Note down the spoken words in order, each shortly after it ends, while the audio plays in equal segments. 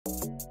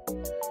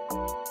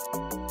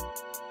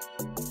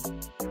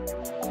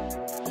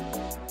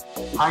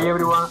Hi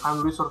everyone,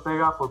 I'm Luis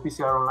Ortega for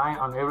PCI Online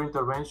on Every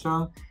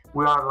Intervention.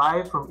 We are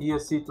live from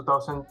ESC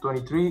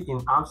 2023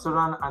 in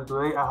Amsterdam, and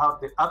today I have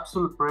the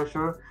absolute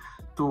pleasure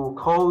to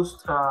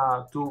host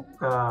two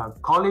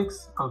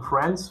colleagues and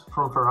friends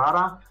from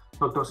Ferrara,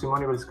 Dr.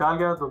 Simone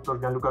Biscaglia, Dr.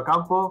 Gianluca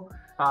Campo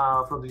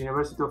from the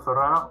University of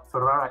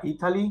Ferrara,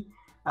 Italy.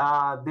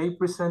 They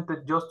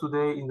presented just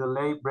today in the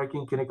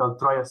late-breaking clinical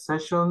trial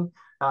session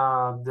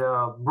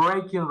the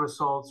breaking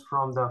results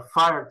from the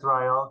FIRE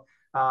trial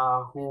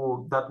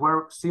that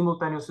were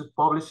simultaneously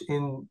published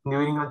in New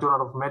England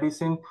Journal of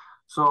Medicine.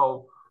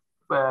 So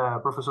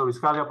Professor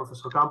Biscaglia,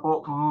 Professor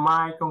Campo,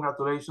 my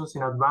congratulations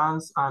in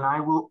advance, and I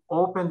will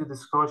open the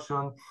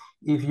discussion.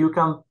 If you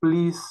can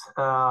please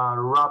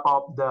wrap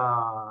up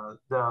the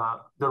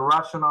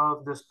rationale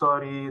of the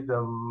study,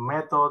 the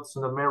methods,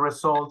 the main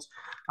results,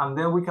 and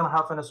then we can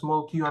have a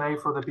small Q&A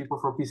for the people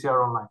for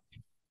PCR Online.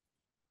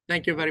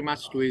 Thank you very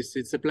much, Luis.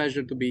 It's a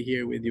pleasure to be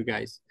here with you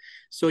guys.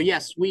 So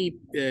yes, we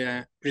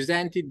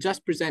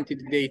just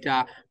presented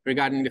data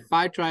regarding the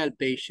FIRE trial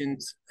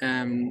patients.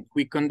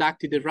 We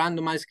conducted a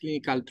randomized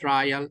clinical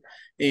trial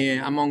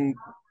among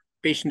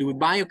patients with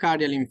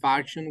myocardial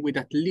infarction with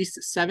at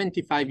least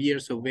 75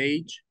 years of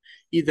age,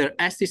 either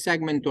ST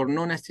segment or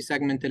non-ST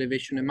segment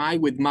elevation MI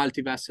with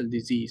multivessel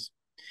disease.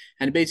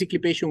 And basically,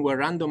 patients were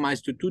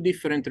randomized to two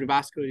different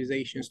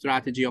revascularization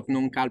strategies of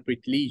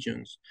non-culprit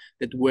lesions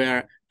that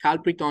were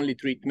culprit-only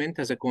treatment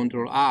as a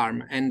control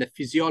arm and the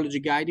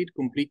physiology-guided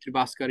complete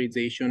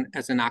revascularization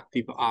as an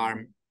active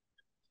arm.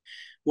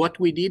 What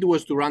we did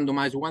was to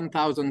randomize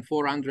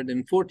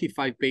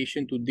 1,445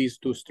 patients to these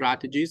two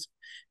strategies.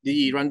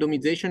 The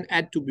randomization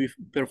had to be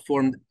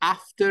performed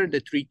after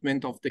the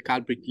treatment of the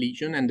culprit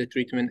lesion, and the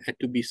treatment had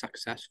to be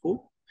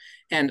successful.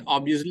 And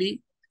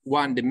obviously,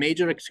 the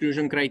major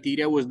exclusion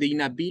criteria was the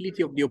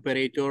inability of the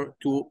operator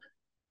to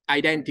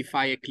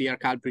identify a clear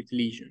culprit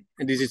lesion.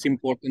 And this is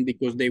important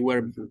because they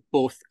were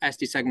both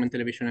ST segment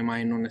elevation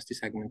MI and non-ST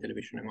segment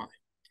elevation MI.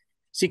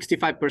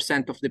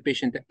 65% of the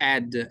patient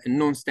had a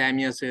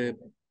non-STEMI as a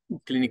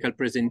clinical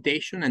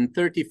presentation, and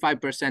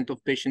 35%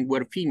 of patients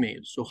were female,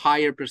 so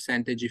higher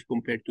percentage if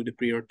compared to the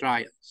prior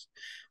trials.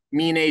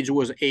 Mean age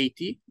was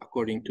 80,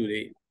 according to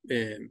the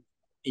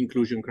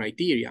inclusion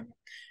criteria.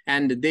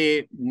 And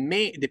the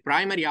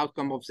primary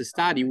outcome of the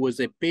study was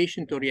a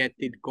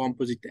patient-oriented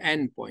composite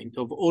endpoint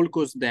of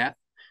all-cause death,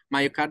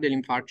 myocardial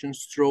infarction,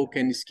 stroke,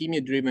 and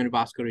ischemia-driven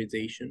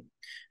vascularization.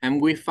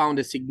 And we found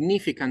a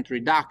significant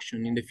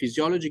reduction in the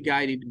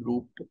physiology-guided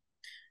group,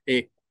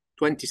 a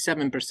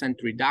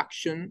 27%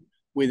 reduction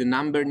with a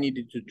number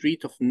needed to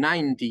treat of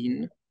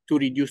 19 to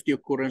reduce the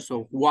occurrence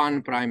of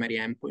one primary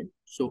endpoint.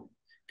 So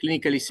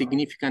clinically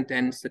significant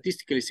and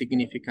statistically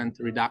significant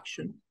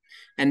reduction.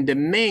 And the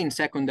main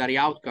secondary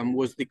outcome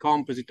was the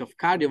composite of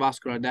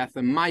cardiovascular death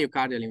and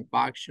myocardial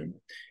infarction.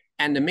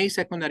 And the main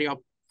secondary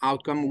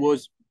outcome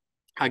was,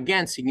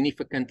 again,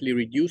 significantly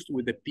reduced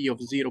with a P of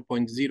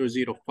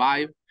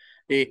 0.005,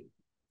 a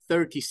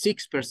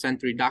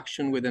 36%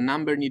 reduction with a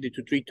number needed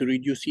to treat to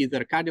reduce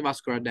either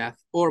cardiovascular death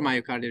or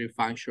myocardial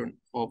infarction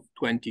of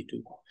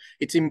 22.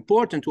 It's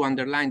important to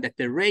underline that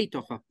the rate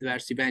of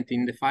adverse event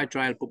in the FIRE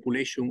trial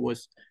population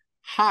was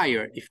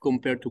higher if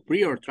compared to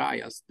prior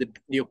trials.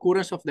 The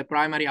occurrence of the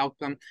primary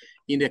outcome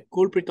in the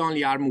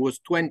culprit-only arm was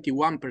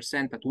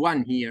 21% at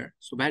 1 year,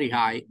 so very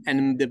high.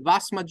 And the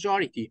vast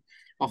majority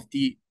of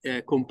the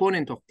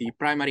component of the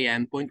primary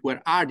endpoint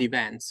were ARD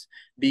events,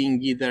 being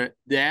either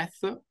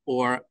death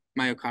or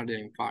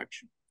myocardial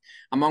infarction.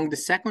 Among the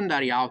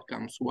secondary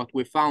outcomes, what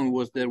we found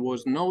was there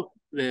was no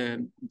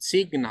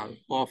signal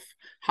of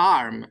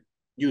harm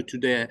due to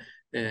the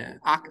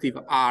active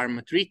arm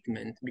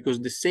treatment, because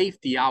the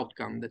safety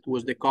outcome, that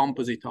was the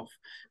composite of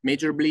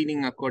major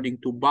bleeding according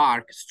to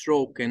BARC,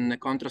 stroke, and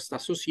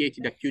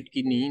contrast-associated acute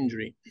kidney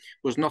injury,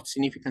 was not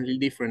significantly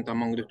different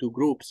among the two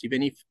groups,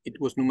 even if it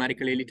was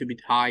numerically a little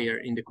bit higher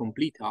in the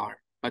complete arm,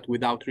 but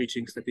without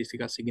reaching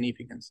statistical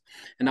significance.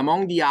 And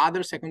among the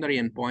other secondary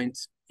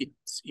endpoints,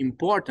 it's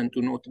important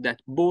to note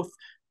that both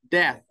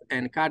death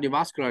and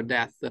cardiovascular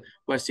death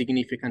were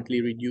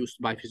significantly reduced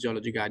by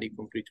physiology-guided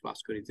complete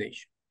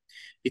vascularization.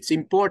 It's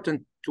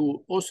important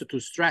to also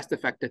stress the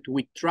fact that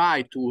we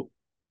try to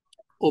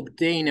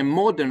obtain a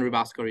modern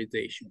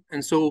revascularization.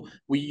 And so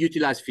we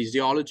utilize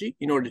physiology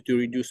in order to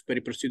reduce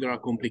periprocedural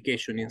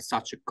complication in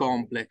such a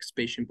complex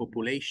patient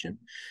population.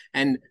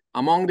 And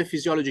among the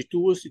physiology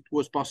tools, it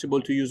was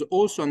possible to use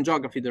also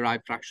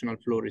angiography-derived fractional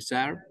flow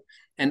reserve.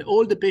 And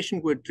all the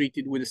patients were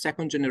treated with a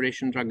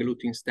second-generation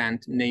drug-eluting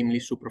stent, namely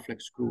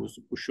Supraflex screws,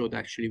 who showed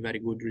actually very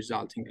good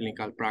results in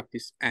clinical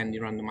practice and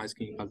in randomized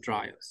clinical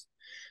trials.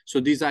 So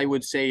these, I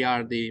would say,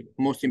 are the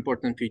most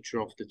important feature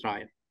of the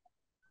trial.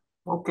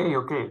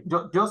 Okay.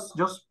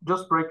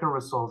 Just breaking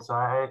results.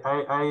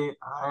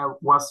 I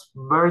was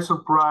very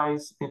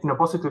surprised in a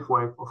positive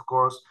way, of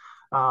course,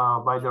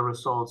 by the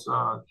results.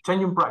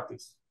 Changing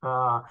practice.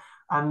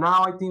 And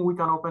now I think we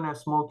can open a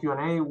small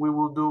Q&A. We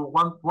will do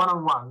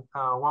one-on-one,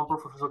 one for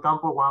Professor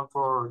Campo, one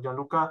for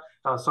Gianluca.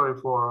 Sorry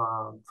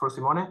for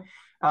Simone.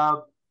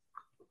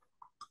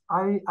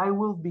 I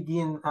will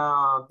begin.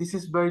 This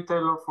is very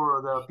tailored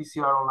for the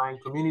PCR online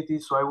community,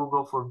 so I will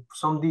go for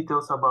some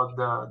details about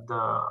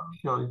the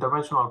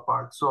interventional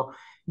part. So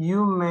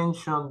you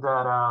mentioned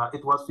that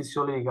it was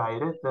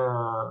physiology-guided,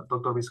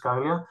 Dr.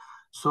 Biscaglia.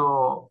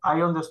 So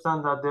I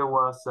understand that there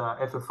was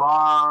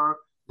FFR,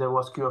 there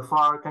was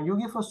QFR. Can you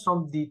give us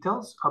some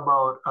details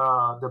about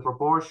the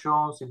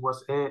proportions?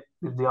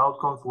 If the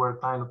outcomes were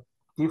kind of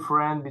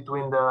different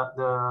between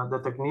the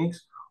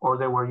techniques, or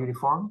they were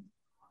uniform?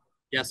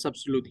 Yes,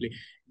 absolutely.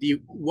 The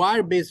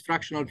wire-based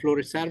fractional flow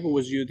reserve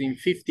was used in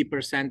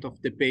 50%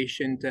 of the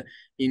patient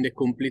in the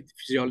complete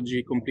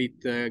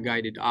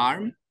guided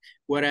arm,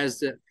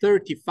 whereas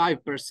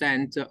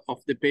 35% of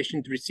the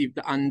patient received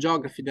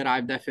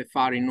angiography-derived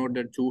FFR in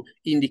order to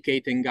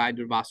indicate and guide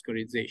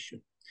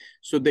revascularization.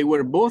 So they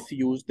were both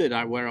used.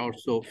 There were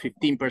also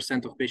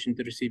 15% of patients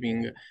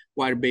receiving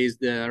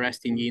wire-based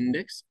resting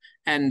index.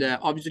 And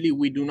obviously,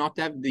 we do not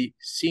have the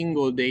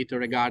single data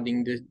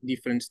regarding the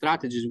different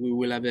strategies. We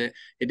will have a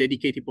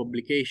dedicated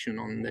publication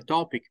on the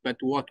topic. But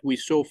what we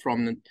saw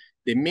from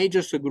the major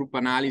subgroup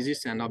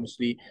analysis, and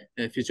obviously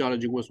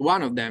physiology was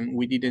one of them,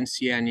 we didn't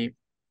see any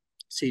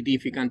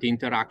significant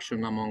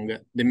interaction among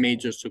the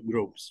major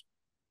subgroups.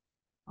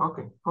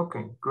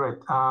 Okay, great.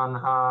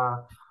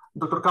 And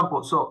Dr.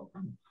 Campo, so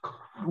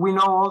we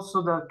know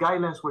also that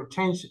guidelines were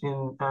changed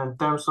in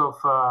terms of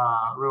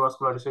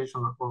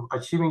revascularization, or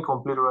achieving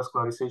complete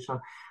revascularization.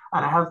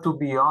 And I have to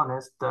be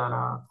honest that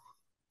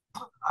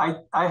I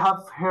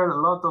have heard a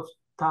lot of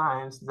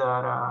times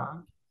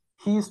that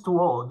he is too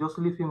old, just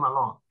leave him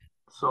alone.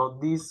 So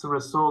these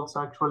results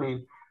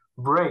actually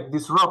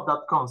disrupt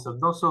that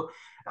concept. Also,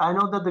 I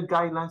know that the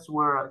guidelines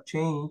were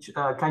changed.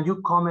 Can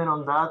you comment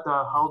on that?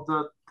 How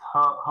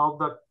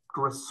the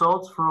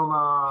results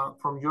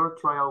from your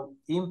trial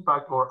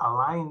impact or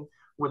align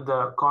with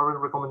the current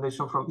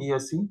recommendation from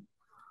ESC?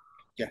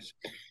 Yes.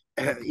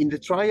 In the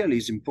trial,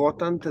 it's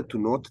important to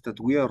note that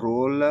we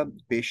enroll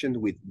patients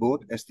with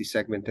both ST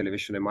segment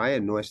elevation MI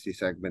and no ST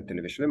segment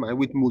elevation MI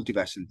with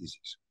multivessel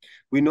disease.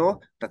 We know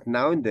that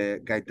now in the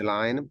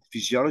guideline,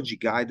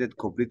 physiology-guided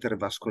complete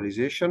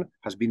revascularization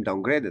has been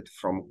downgraded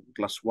from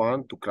class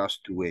 1 to class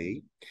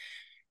 2A.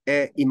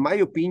 In my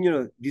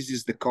opinion, this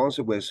is the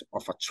consequence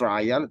of a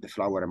trial, the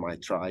Flower MI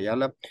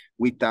trial,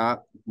 with a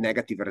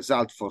negative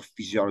result for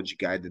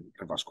physiology-guided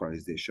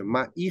revascularization.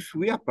 But if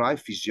we apply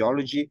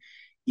physiology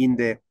in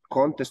the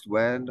context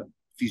where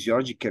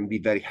physiology can be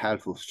very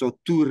helpful, so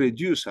to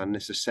reduce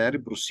unnecessary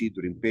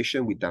procedure in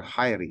patients with a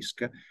high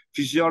risk,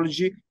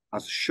 physiology,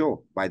 as shown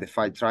by the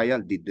FILE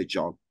trial, did the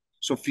job.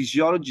 So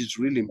physiology is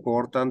really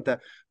important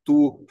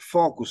to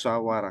focus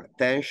our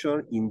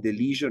attention in the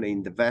lesion and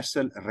in the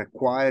vessel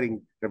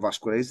requiring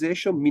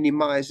revascularization,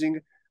 minimizing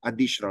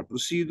additional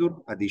procedure,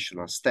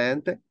 additional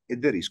stent,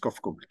 and the risk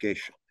of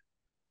complication.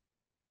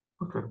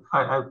 Okay,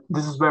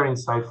 this is very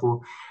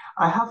insightful.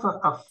 I have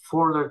a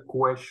further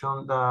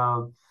question.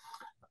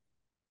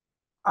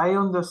 I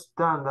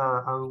understand,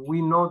 and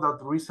we know that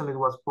recently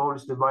was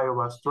published the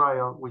BioVas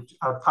trial, which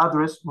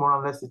addressed more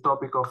or less the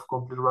topic of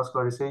complete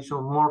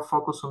vascularization, more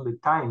focused on the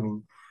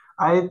timing.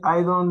 I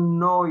don't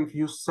know if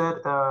you said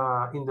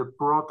in the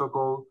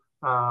protocol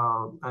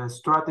a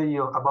strategy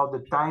about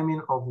the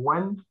timing of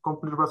when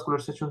complete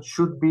vascularization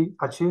should be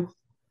achieved.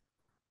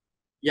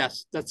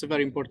 Yes, that's a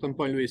very important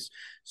point, Luis.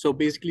 So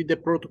basically, the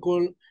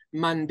protocol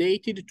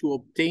mandated to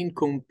obtain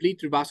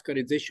complete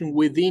revascularization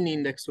within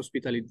index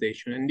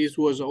hospitalization. And this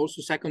was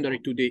also secondary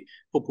to the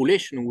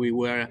population we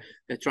were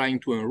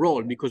trying to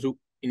enroll, because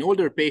in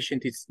older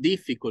patients, it's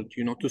difficult,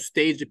 to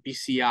stage the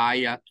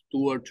PCI at 2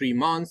 or 3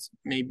 months.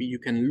 Maybe you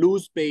can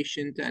lose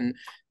patient and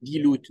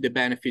dilute the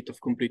benefit of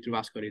complete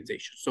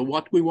revascularization. So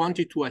what we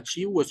wanted to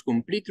achieve was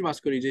complete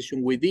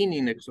revascularization within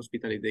index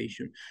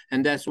hospitalization.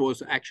 And that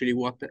was actually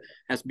what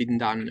has been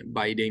done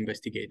by the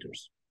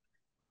investigators.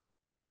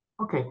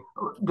 Okay,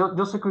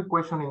 just a quick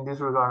question in this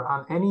regard.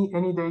 And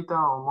any data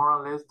on more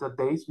or less the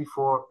days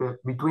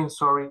between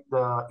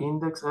the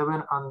index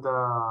event and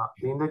the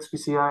index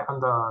PCI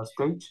and the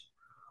stage?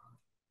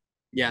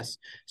 Yes.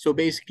 So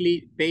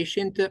basically,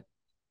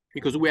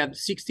 because we have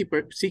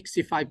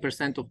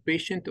 65% of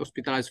patients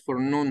hospitalized for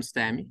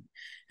non-STEMI,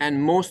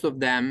 and most of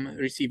them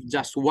receive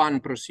just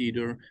one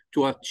procedure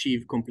to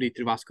achieve complete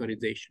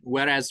revascularization.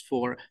 Whereas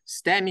for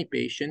STEMI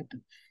patient,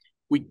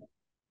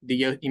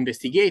 the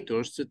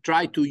investigators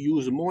try to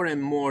use more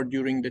and more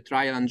during the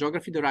trial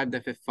angiography-derived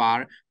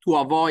FFR to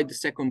avoid the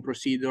second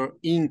procedure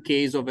in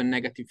case of a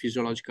negative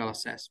physiological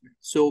assessment.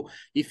 So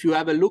if you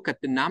have a look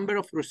at the number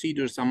of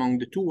procedures among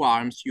the two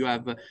arms, you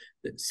have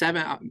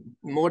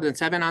more than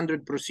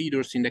 700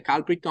 procedures in the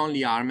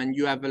culprit-only arm, and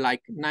you have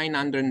like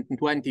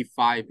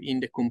 925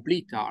 in the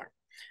complete arm.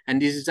 And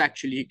this is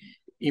actually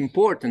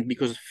important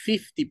because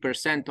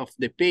 50% of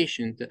the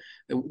patient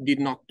did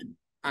not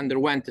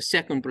underwent a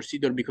second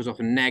procedure because of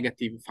a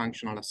negative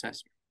functional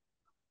assessment.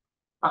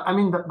 I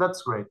mean,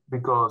 that's great,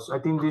 because I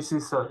think this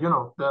is, I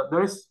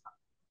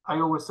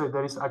always say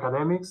there is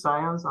academic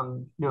science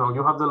and,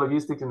 you have the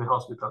logistics in the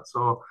hospital.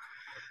 So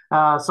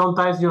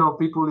Sometimes,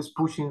 people is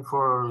pushing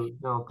for,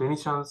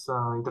 clinicians,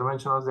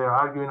 interventionalists, they're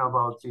arguing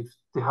about if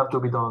they have to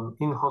be done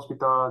in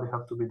hospital, they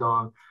have to be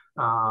done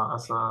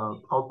as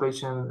an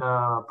outpatient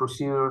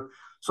procedure.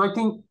 So I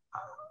think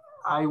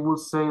I would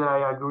say that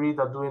I agree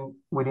that doing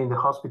within the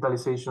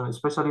hospitalization,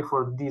 especially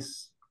for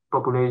this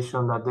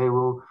population, that they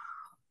will,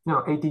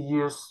 80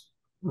 years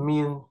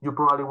mean you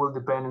probably will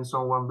depend on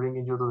someone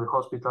bringing you to the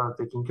hospital,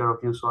 taking care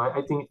of you. So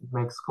I think it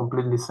makes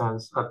completely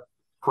sense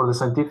for the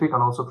scientific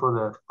and also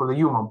for the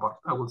human part,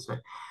 I would say.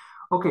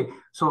 Okay,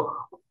 so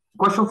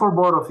question for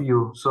both of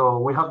you. So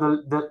we have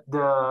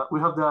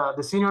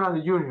the senior and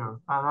the junior,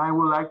 and I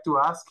would like to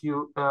ask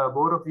you,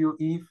 both of you,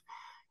 if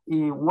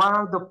what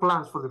are the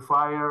plans for the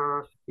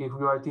fire? If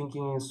you are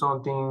thinking in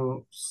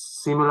something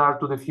similar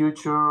to the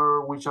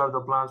future, which are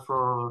the plans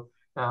for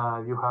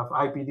you have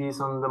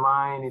IPDs on the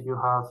mind, if you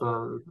have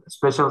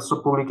special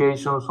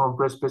publications on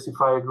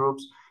pre-specified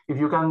groups, if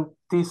you can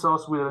tease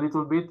us with a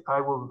little bit, I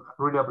will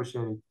really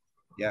appreciate it.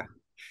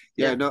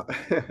 Yeah, no,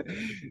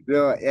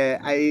 no,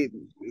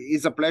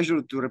 it's a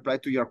pleasure to reply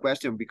to your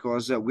question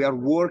because we are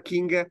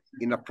working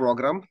in a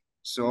program.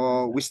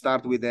 So we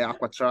start with the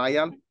aqua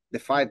trial, the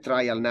fire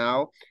trial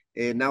now.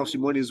 Now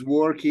Simone is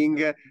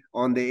working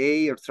on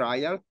the air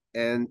trial,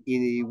 and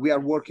we are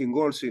working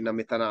also in a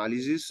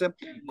meta-analysis,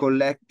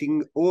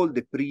 collecting all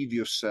the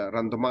previous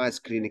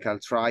randomized clinical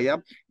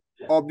trial.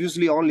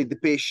 Obviously, only the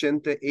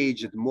patient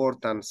aged more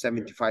than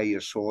 75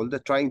 years old,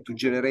 trying to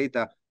generate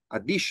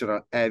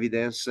additional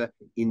evidence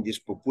in this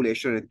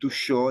population and to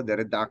show the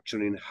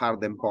reduction in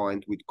hard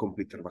endpoint with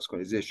complete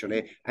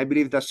revascularization. I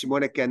believe that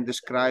Simone can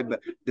describe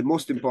the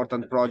most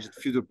important project,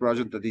 future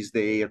project, that is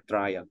the AIR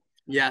trial.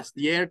 Yes,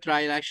 the AIR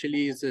trial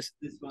actually is a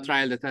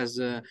trial that has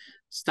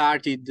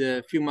started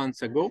a few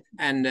months ago,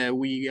 and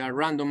we are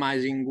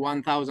randomizing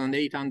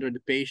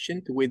 1,800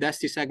 patients with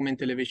ST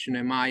segment elevation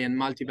MI and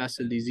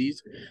multivessel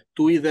disease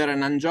to either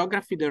an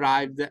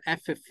angiography-derived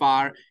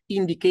FFR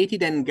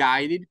indicated and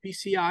guided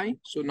PCI.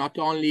 So not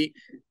only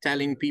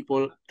telling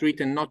people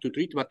treat and not to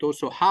treat, but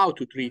also how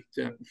to treat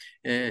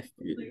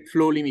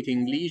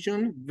flow-limiting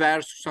lesion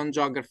versus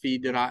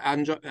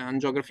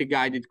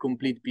angiography-guided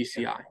complete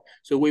PCI.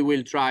 So we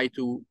will try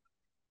to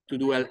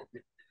do a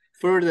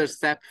further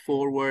step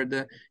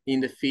forward in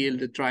the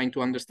field, trying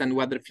to understand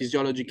whether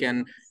physiology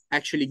can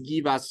actually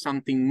give us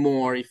something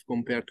more if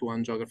compared to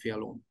angiography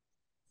alone.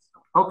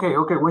 Okay.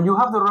 When you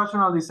have the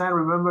rational design,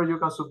 remember you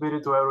can submit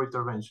it to every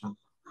intervention.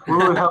 We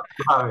will help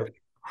to have it.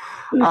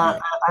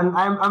 And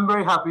I'm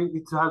very happy.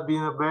 It has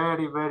been a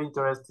very, very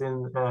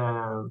interesting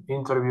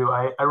interview.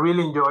 I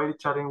really enjoyed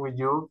chatting with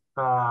you,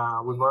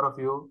 with both of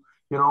you.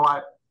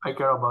 I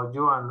care about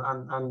you,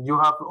 and you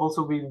have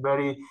also been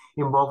very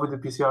involved with the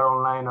PCR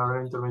online or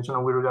intervention,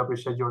 and we really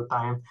appreciate your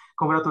time.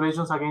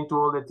 Congratulations again to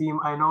all the team.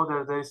 I know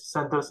that there's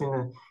centers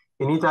in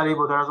Italy,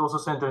 but there's also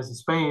centers in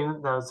Spain.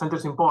 There are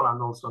centers in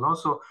Poland also, no?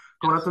 So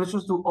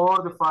congratulations to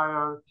all the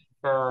fire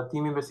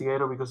team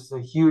investigator, because it's a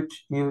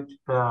huge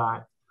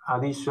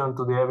addition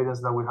to the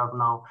evidence that we have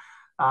now.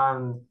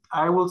 And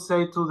I will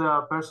say to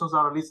the persons that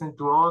are listening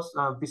to us,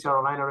 PCR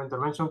online or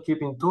intervention,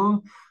 keep in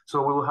tune.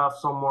 So we will have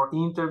some more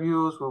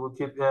interviews. We will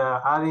keep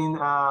adding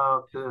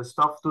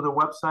stuff to the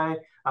website,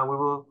 and we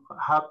will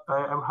have.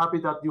 I'm happy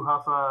that you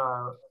have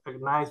a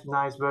nice,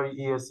 very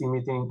ESC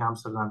meeting in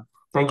Amsterdam.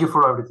 Thank you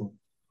for everything.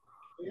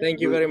 Thank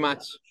you very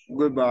much.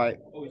 Goodbye.